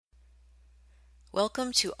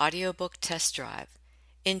Welcome to Audiobook Test Drive.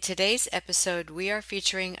 In today's episode, we are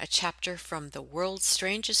featuring a chapter from The World's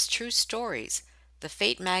Strangest True Stories, the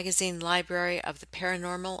Fate magazine library of the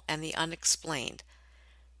paranormal and the unexplained,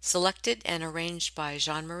 selected and arranged by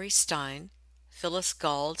Jean-Marie Stein, Phyllis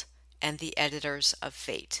Gauld, and the editors of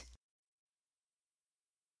Fate.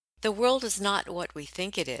 The world is not what we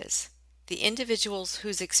think it is. The individuals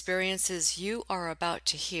whose experiences you are about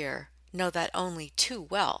to hear know that only too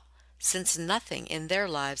well, since nothing in their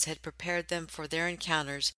lives had prepared them for their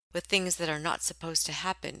encounters with things that are not supposed to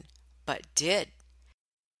happen, but did.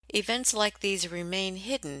 Events like these remain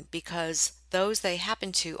hidden because those they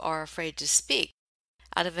happen to are afraid to speak,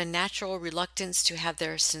 out of a natural reluctance to have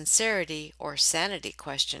their sincerity or sanity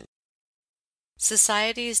questioned.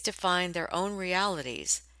 Societies define their own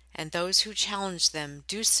realities, and those who challenge them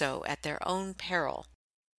do so at their own peril.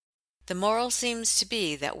 The moral seems to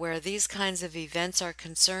be that where these kinds of events are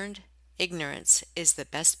concerned, ignorance is the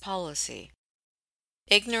best policy.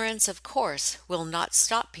 Ignorance, of course, will not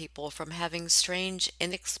stop people from having strange,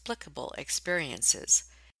 inexplicable experiences.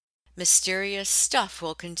 Mysterious stuff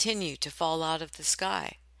will continue to fall out of the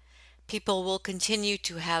sky. People will continue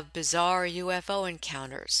to have bizarre UFO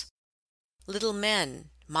encounters. Little men,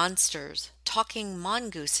 monsters, talking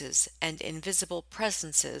mongooses, and invisible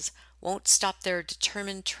presences won't stop their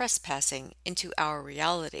determined trespassing into our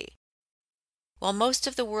reality. While most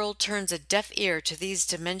of the world turns a deaf ear to these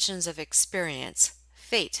dimensions of experience,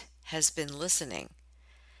 Fate has been listening,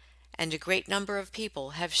 and a great number of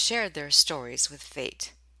people have shared their stories with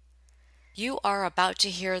Fate. You are about to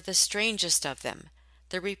hear the strangest of them,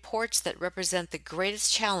 the reports that represent the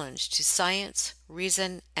greatest challenge to science,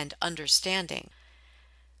 reason, and understanding.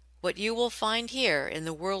 What you will find here in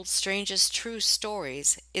the world's strangest true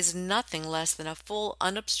stories is nothing less than a full,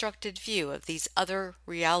 unobstructed view of these other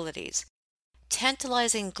realities,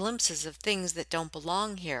 tantalizing glimpses of things that don't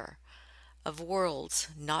belong here, of worlds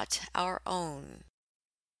not our own.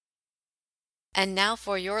 And now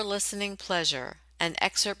for your listening pleasure, an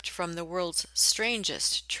excerpt from the world's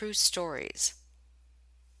strangest true stories.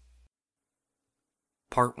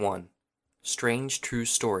 Part 1. Strange True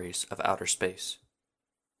Stories of Outer Space.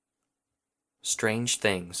 Strange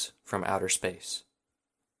Things from Outer Space.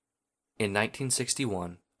 In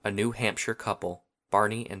 1961, a New Hampshire couple,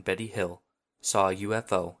 Barney and Betty Hill, saw a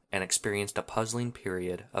UFO and experienced a puzzling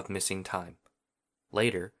period of missing time.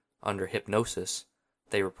 Later, under hypnosis,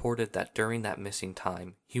 they reported that during that missing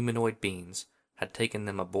time, humanoid beings had taken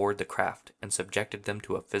them aboard the craft and subjected them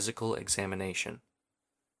to a physical examination.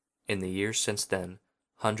 In the years since then,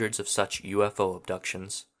 hundreds of such UFO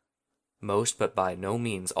abductions, most but by no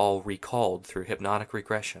means all recalled through hypnotic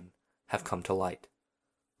regression, have come to light.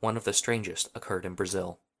 One of the strangest occurred in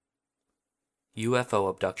Brazil. UFO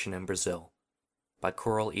Abduction in Brazil by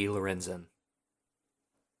Coral E. Lorenzen.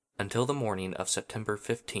 Until the morning of September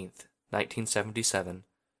 15, 1977,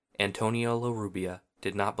 Antonio Larrubia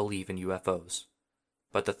did not believe in UFOs,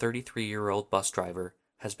 but the 33-year-old bus driver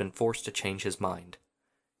has been forced to change his mind.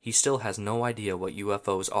 He still has no idea what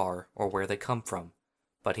UFOs are or where they come from,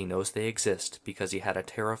 but he knows they exist because he had a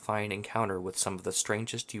terrifying encounter with some of the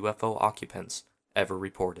strangest UFO occupants ever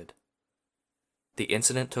reported. The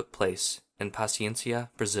incident took place in Paciência,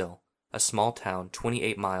 Brazil, a small town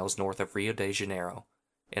 28 miles north of Rio de Janeiro,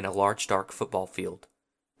 in a large dark football field,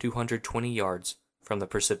 220 yards from the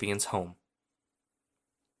percipient's home.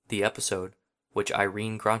 The episode, which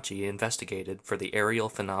Irene Granchi investigated for the Aerial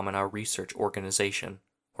Phenomena Research Organization,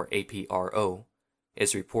 or APRO,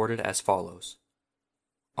 is reported as follows.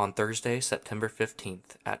 On Thursday, September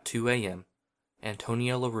 15th at 2 a.m.,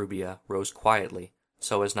 Antonio Larrubia rose quietly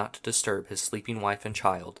so as not to disturb his sleeping wife and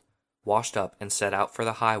child, washed up and set out for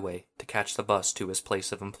the highway to catch the bus to his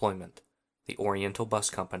place of employment, the Oriental Bus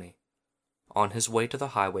Company. On his way to the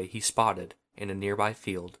highway he spotted, in a nearby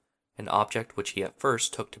field, an object which he at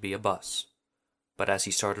first took to be a bus. But as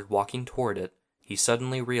he started walking toward it, he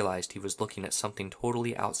suddenly realized he was looking at something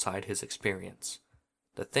totally outside his experience.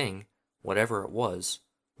 The thing, whatever it was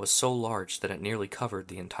so large that it nearly covered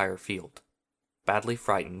the entire field. Badly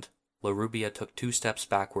frightened, Larrubia took 2 steps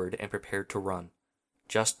backward and prepared to run.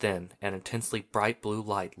 Just then, an intensely bright blue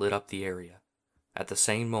light lit up the area. At the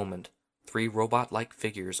same moment, 3 robot-like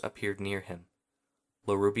figures appeared near him.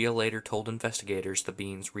 Larrubia later told investigators the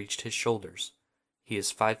beings reached his shoulders. He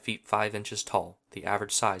is 5 feet 5 inches tall, the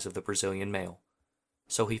average size of the Brazilian male.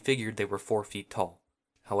 So he figured they were 4 feet tall.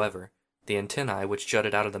 However, the antennae which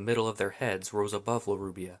jutted out of the middle of their heads rose above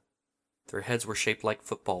Larrubia. Their heads were shaped like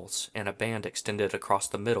footballs, and a band extended across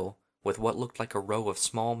the middle with what looked like a row of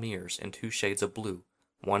small mirrors in 2 shades of blue,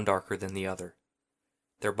 one darker than the other.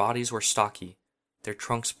 Their bodies were stocky, their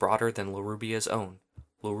trunks broader than Larubia's own.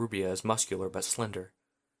 Larubia is muscular but slender,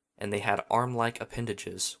 and they had arm-like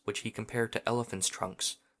appendages which he compared to elephants'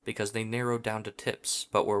 trunks because they narrowed down to tips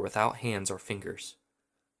but were without hands or fingers.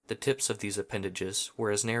 The tips of these appendages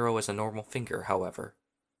were as narrow as a normal finger, however.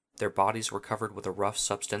 Their bodies were covered with a rough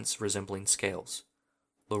substance resembling scales.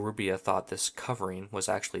 Larubia thought this covering was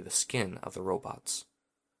actually the skin of the robots.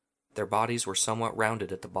 Their bodies were somewhat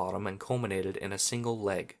rounded at the bottom and culminated in a single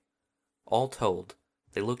leg. All told,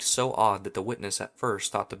 they looked so odd that the witness at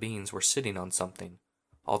first thought the beings were sitting on something,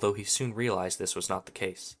 although he soon realized this was not the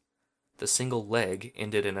case. The single leg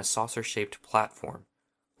ended in a saucer-shaped platform.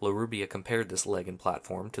 Larubia compared this leg and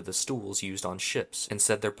platform to the stools used on ships and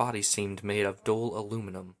said their bodies seemed made of dull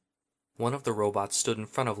aluminum. One of the robots stood in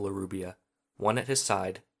front of Larubia, one at his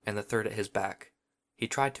side and the third at his back. He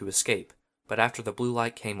tried to escape, but after the blue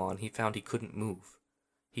light came on he found he couldn't move.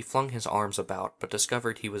 He flung his arms about, but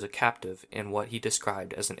discovered he was a captive in what he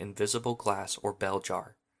described as an invisible glass or bell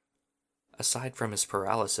jar. Aside from his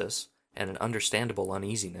paralysis and an understandable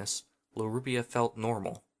uneasiness, Larubia felt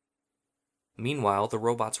normal. Meanwhile, the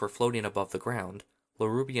robots were floating above the ground.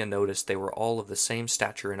 Larubia noticed they were all of the same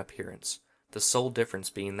stature and appearance, the sole difference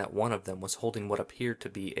being that one of them was holding what appeared to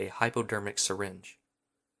be a hypodermic syringe.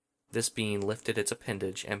 This being lifted its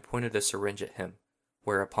appendage and pointed the syringe at him,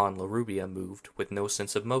 whereupon Larubia moved with no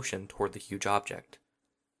sense of motion toward the huge object.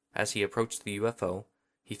 As he approached the UFO,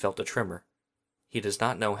 he felt a tremor. He does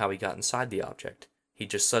not know how he got inside the object. He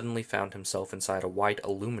just suddenly found himself inside a white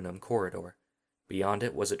aluminum corridor. Beyond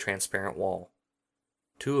it was a transparent wall.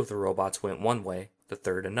 Two of the robots went one way, the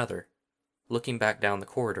third another. Looking back down the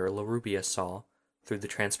corridor, Larubia saw, through the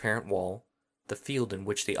transparent wall, the field in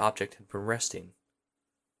which the object had been resting.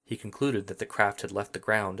 He concluded that the craft had left the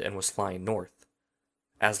ground and was flying north.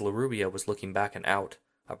 As Larubia was looking back and out,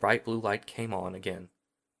 a bright blue light came on again.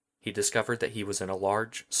 He discovered that he was in a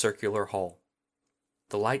large, circular hall.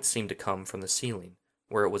 The light seemed to come from the ceiling,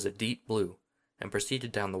 where it was a deep blue, and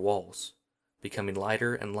proceeded down the walls, becoming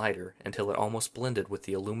lighter and lighter until it almost blended with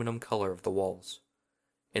the aluminum color of the walls.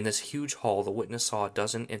 In this huge hall the witness saw a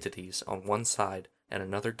dozen entities on one side and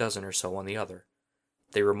another dozen or so on the other.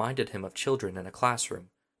 They reminded him of children in a classroom,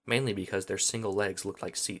 mainly because their single legs looked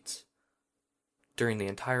like seats. During the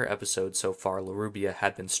entire episode so far, Larubia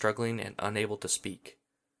had been struggling and unable to speak,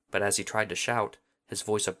 but as he tried to shout, his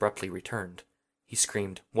voice abruptly returned. He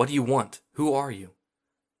screamed, "What do you want? Who are you?"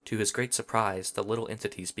 To his great surprise, the little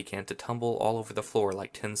entities began to tumble all over the floor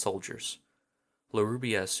like tin soldiers.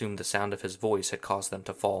 Larubia assumed the sound of his voice had caused them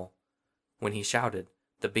to fall. When he shouted,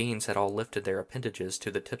 the beings had all lifted their appendages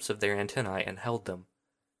to the tips of their antennae and held them.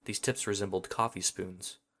 These tips resembled coffee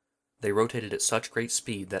spoons. They rotated at such great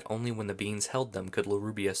speed that only when the beings held them could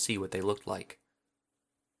Larubia see what they looked like.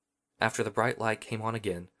 After the bright light came on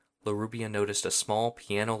again, Larubia noticed a small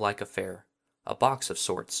piano-like affair, a box of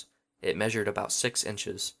sorts. It measured about 6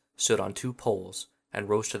 inches, stood on 2 poles, and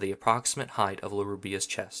rose to the approximate height of Larubia's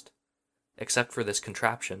chest. Except for this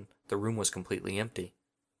contraption, the room was completely empty.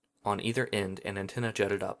 On either end an antenna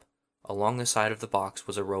jutted up. Along the side of the box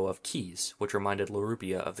was a row of keys, which reminded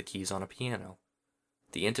Larubia of the keys on a piano.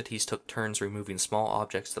 The entities took turns removing small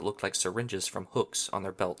objects that looked like syringes from hooks on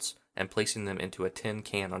their belts and placing them into a tin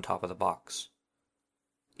can on top of the box.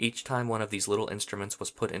 Each time one of these little instruments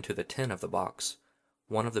was put into the tin of the box,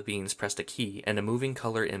 one of the beings pressed a key and a moving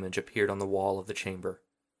color image appeared on the wall of the chamber.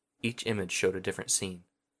 Each image showed a different scene.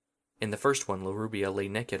 In the first one, Larubia lay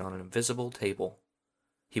naked on an invisible table.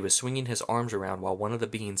 He was swinging his arms around while one of the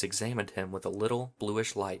beings examined him with a little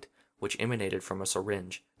bluish light which emanated from a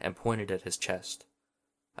syringe and pointed at his chest.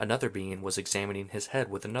 Another being was examining his head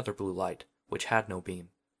with another blue light, which had no beam.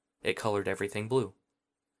 It colored everything blue.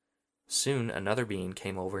 Soon another being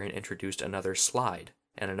came over and introduced another slide,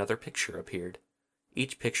 and another picture appeared.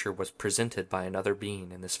 Each picture was presented by another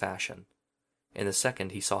being in this fashion. In the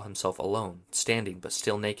second he saw himself alone, standing but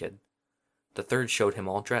still naked. The third showed him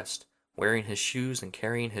all dressed, wearing his shoes and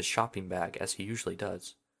carrying his shopping bag as he usually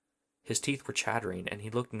does. His teeth were chattering and he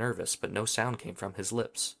looked nervous, but no sound came from his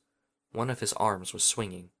lips. One of his arms was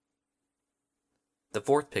swinging. The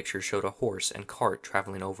fourth picture showed a horse and cart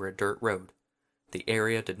traveling over a dirt road. The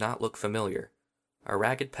area did not look familiar. A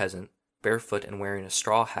ragged peasant, barefoot and wearing a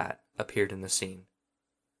straw hat, appeared in the scene.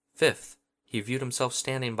 Fifth, he viewed himself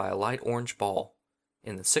standing by a light orange ball.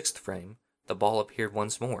 In the sixth frame, the ball appeared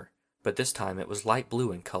once more, but this time it was light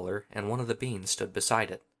blue in color and one of the beings stood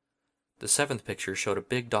beside it. The seventh picture showed a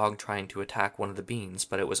big dog trying to attack one of the beings,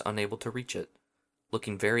 but it was unable to reach it.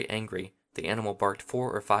 Looking very angry, the animal barked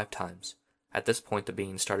 4 or 5 times. At this point the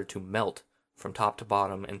being started to melt from top to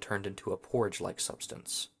bottom and turned into a porridge-like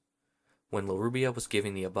substance. When Larrubia was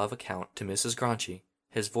giving the above account to Mrs. Granchi,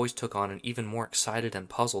 his voice took on an even more excited and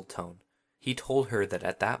puzzled tone. He told her that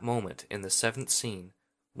at that moment in the 7th scene,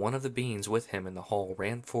 one of the beings with him in the hall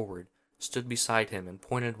ran forward, stood beside him, and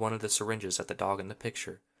pointed one of the syringes at the dog in the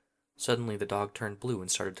picture. Suddenly the dog turned blue and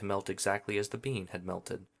started to melt exactly as the being had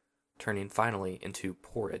melted, turning finally into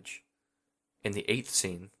porridge. In the 8th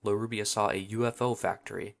scene, Larrubia saw a UFO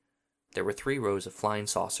factory. There were 3 rows of flying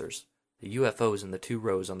saucers. The UFOs in the 2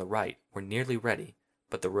 rows on the right were nearly ready,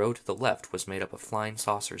 but the row to the left was made up of flying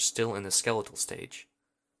saucers still in the skeletal stage.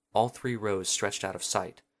 All 3 rows stretched out of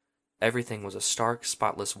sight. Everything was a stark,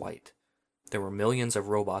 spotless white. There were millions of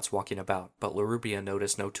robots walking about, but Larrubia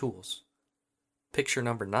noticed no tools. Picture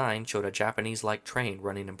number 9 showed a Japanese-like train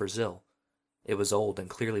running in Brazil. It was old and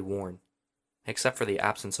clearly worn. Except for the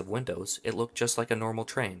absence of windows, it looked just like a normal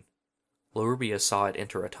train. Larrubia saw it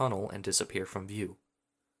enter a tunnel and disappear from view.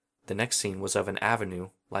 The next scene was of an avenue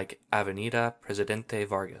like Avenida Presidente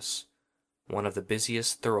Vargas, one of the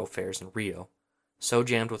busiest thoroughfares in Rio, so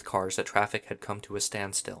jammed with cars that traffic had come to a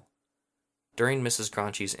standstill. During Mrs.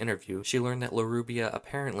 Granchi's interview, she learned that Larrubia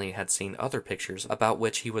apparently had seen other pictures about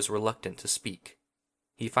which he was reluctant to speak.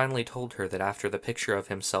 He finally told her that after the picture of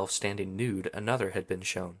himself standing nude, another had been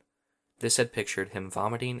shown. This had pictured him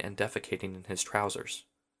vomiting and defecating in his trousers.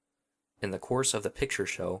 In the course of the picture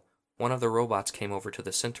show, one of the robots came over to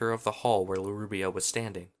the center of the hall where Larrubia was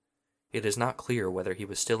standing. It is not clear whether he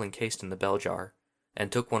was still encased in the bell jar,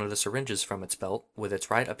 and took one of the syringes from its belt with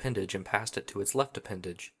its right appendage and passed it to its left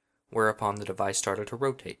appendage, whereupon the device started to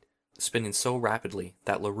rotate, spinning so rapidly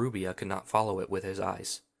that Larrubia could not follow it with his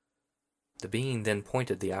eyes. The being then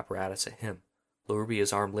pointed the apparatus at him.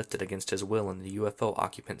 Larrubia's arm lifted against his will, and the UFO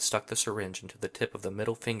occupant stuck the syringe into the tip of the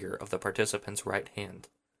middle finger of the participant's right hand.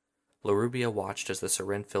 Larrubia watched as the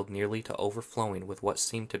syringe filled nearly to overflowing with what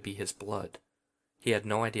seemed to be his blood. He had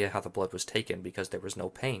no idea how the blood was taken because there was no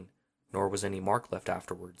pain, nor was any mark left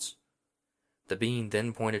afterwards. The being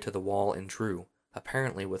then pointed to the wall and drew,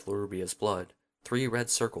 apparently with Larrubia's blood, 3 red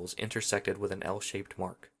circles intersected with an L-shaped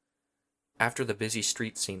mark. After the busy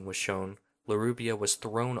street scene was shown, Larrubia was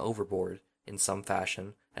thrown overboard in some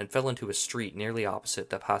fashion and fell into a street nearly opposite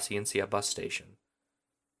the Paciencia bus station.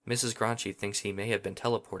 Mrs. Granchi thinks he may have been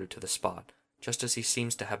teleported to the spot, just as he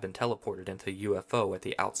seems to have been teleported into a UFO at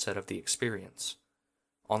the outset of the experience.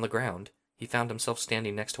 On the ground, he found himself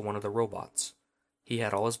standing next to one of the robots. He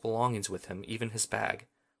had all his belongings with him, even his bag,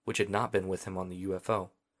 which had not been with him on the UFO.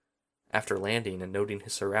 After landing and noting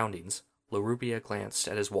his surroundings, Larrubia glanced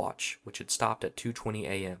at his watch, which had stopped at 2:20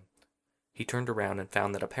 a.m. He turned around and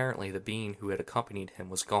found that apparently the being who had accompanied him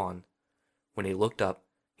was gone. When he looked up,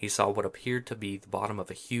 he saw what appeared to be the bottom of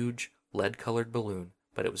a huge, lead-colored balloon,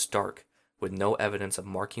 but it was dark, with no evidence of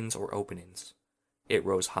markings or openings. It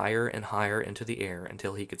rose higher and higher into the air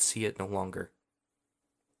until he could see it no longer.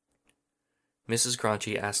 Mrs.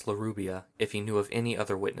 Granchi asked Larrubia if he knew of any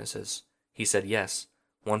other witnesses. He said yes.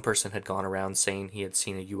 One person had gone around saying he had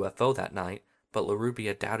seen a UFO that night, but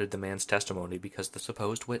Larrubia doubted the man's testimony because the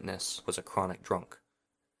supposed witness was a chronic drunk.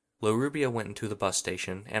 Larrubia went into the bus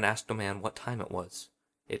station and asked the man what time it was.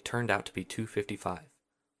 It turned out to be 2:55.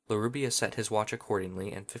 Larrubia set his watch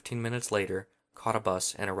accordingly, and 15 minutes later caught a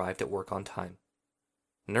bus and arrived at work on time.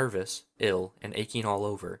 Nervous, ill, and aching all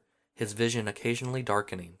over, his vision occasionally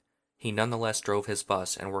darkening, he nonetheless drove his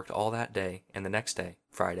bus and worked all that day and the next day,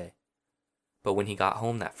 Friday. But when he got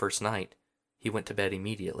home that first night, he went to bed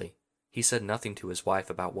immediately. He said nothing to his wife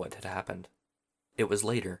about what had happened. It was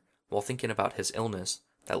later, while thinking about his illness,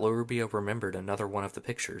 that Larrubia remembered another one of the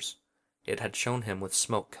pictures. It had shown him with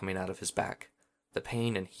smoke coming out of his back. The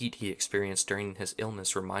pain and heat he experienced during his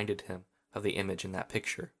illness reminded him of the image in that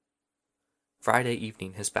picture. Friday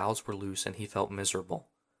evening his bowels were loose and he felt miserable.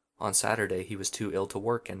 On Saturday he was too ill to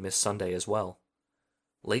work and missed Sunday as well.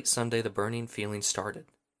 Late Sunday the burning feeling started.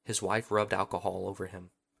 His wife rubbed alcohol over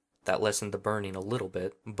him. That lessened the burning a little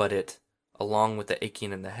bit, but it, along with the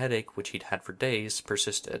aching and the headache which he'd had for days,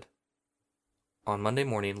 persisted. On Monday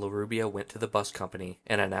morning Larrubia went to the bus company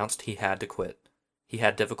and announced he had to quit. He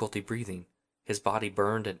had difficulty breathing. His body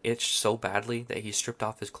burned and itched so badly that he stripped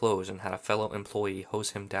off his clothes and had a fellow employee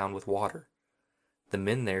hose him down with water. The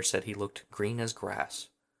men there said he looked green as grass.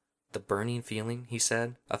 The burning feeling, he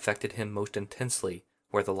said, affected him most intensely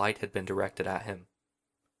where the light had been directed at him.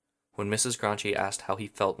 When Mrs. Granchi asked how he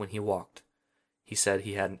felt when he walked, he said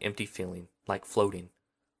he had an empty feeling, like floating.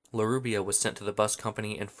 Larrubia was sent to the bus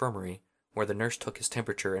company infirmary, where the nurse took his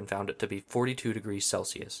temperature and found it to be 42 degrees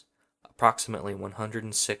Celsius, approximately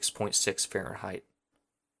 106.6 Fahrenheit.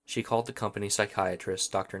 She called the company psychiatrist,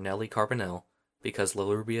 Dr. Nellie Carbonell, because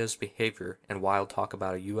Larrubia's behavior and wild talk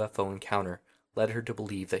about a UFO encounter led her to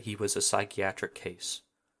believe that he was a psychiatric case.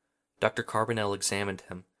 Dr. Carbonell examined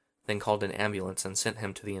him, then called an ambulance and sent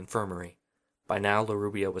him to the infirmary. By now,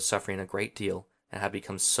 Larrubia was suffering a great deal and had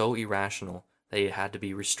become so irrational that he had to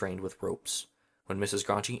be restrained with ropes. When Mrs.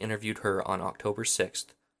 Granchi interviewed her on October 6th,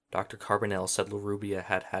 Dr. Carbonell said Larrubia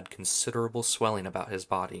had had considerable swelling about his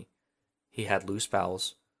body. He had loose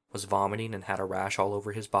bowels, was vomiting, and had a rash all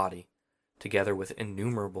over his body, together with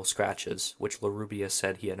innumerable scratches, which Larrubia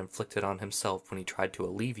said he had inflicted on himself when he tried to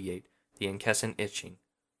alleviate the incessant itching.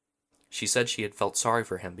 She said she had felt sorry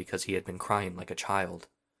for him because he had been crying like a child.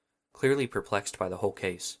 Clearly perplexed by the whole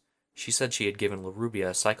case, she said she had given Larrubia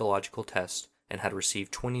a psychological test and had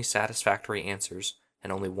received 20 satisfactory answers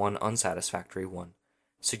and only one unsatisfactory one,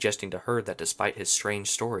 suggesting to her that despite his strange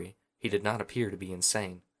story, he did not appear to be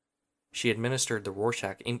insane. She administered the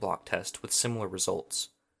Rorschach inkblot test with similar results.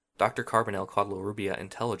 Dr. Carbonell called Larrubia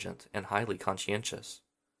intelligent and highly conscientious.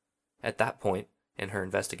 At that point, in her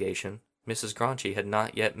investigation, Mrs. Granchi had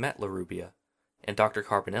not yet met Larrubia, and Dr.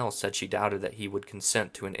 Carbonell said she doubted that he would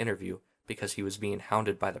consent to an interview because he was being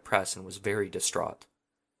hounded by the press and was very distraught.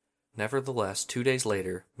 Nevertheless, 2 days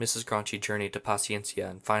later, Mrs. Granchi journeyed to Paciencia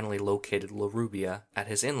and finally located Larrubia at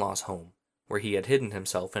his in-laws' home, where he had hidden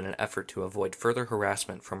himself in an effort to avoid further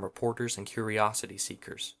harassment from reporters and curiosity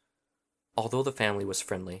seekers. Although the family was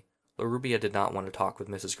friendly, Larrubia did not want to talk with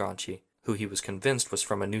Mrs. Granchi, who he was convinced was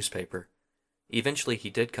from a newspaper. Eventually he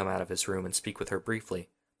did come out of his room and speak with her briefly,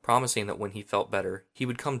 promising that when he felt better, he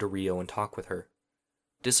would come to Rio and talk with her.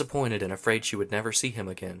 Disappointed and afraid she would never see him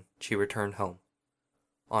again, she returned home.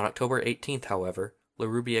 On October 18th, however,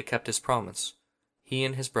 Larrubia kept his promise. He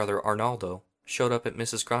and his brother Arnaldo showed up at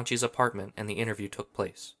Mrs. Granchi's apartment and the interview took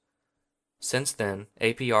place. Since then,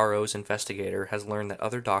 APRO's investigator has learned that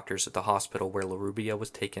other doctors at the hospital where Larrubia was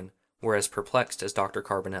taken were as perplexed as Dr.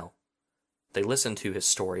 Carbonell. They listened to his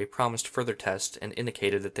story, promised further tests, and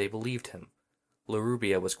indicated that they believed him.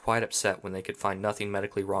 Larrubia was quite upset when they could find nothing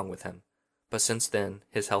medically wrong with him, but since then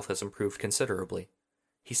his health has improved considerably.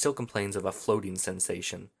 He still complains of a floating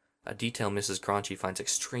sensation, a detail Mrs. Granchi finds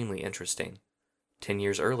extremely interesting. 10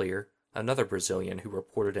 years earlier, another Brazilian who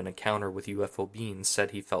reported an encounter with UFO beings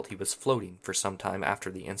said he felt he was floating for some time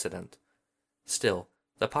after the incident. Still,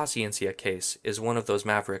 the Paciencia case is one of those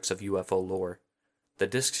mavericks of UFO lore. The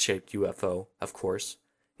disc-shaped UFO, of course,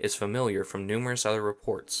 is familiar from numerous other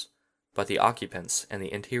reports, but the occupants and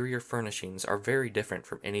the interior furnishings are very different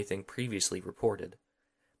from anything previously reported.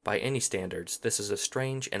 By any standards, this is a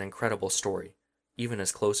strange and incredible story, even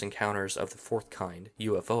as close encounters of the fourth kind,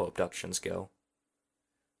 UFO abductions, go.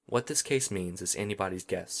 What this case means is anybody's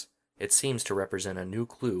guess. It seems to represent a new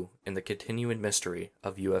clue in the continuing mystery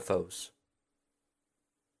of UFOs.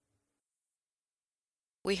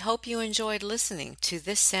 We hope you enjoyed listening to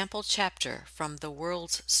this sample chapter from The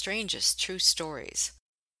World's Strangest True Stories.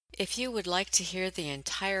 If you would like to hear the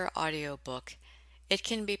entire audiobook, it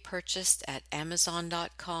can be purchased at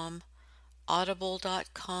Amazon.com,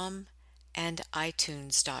 Audible.com, and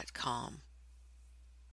iTunes.com.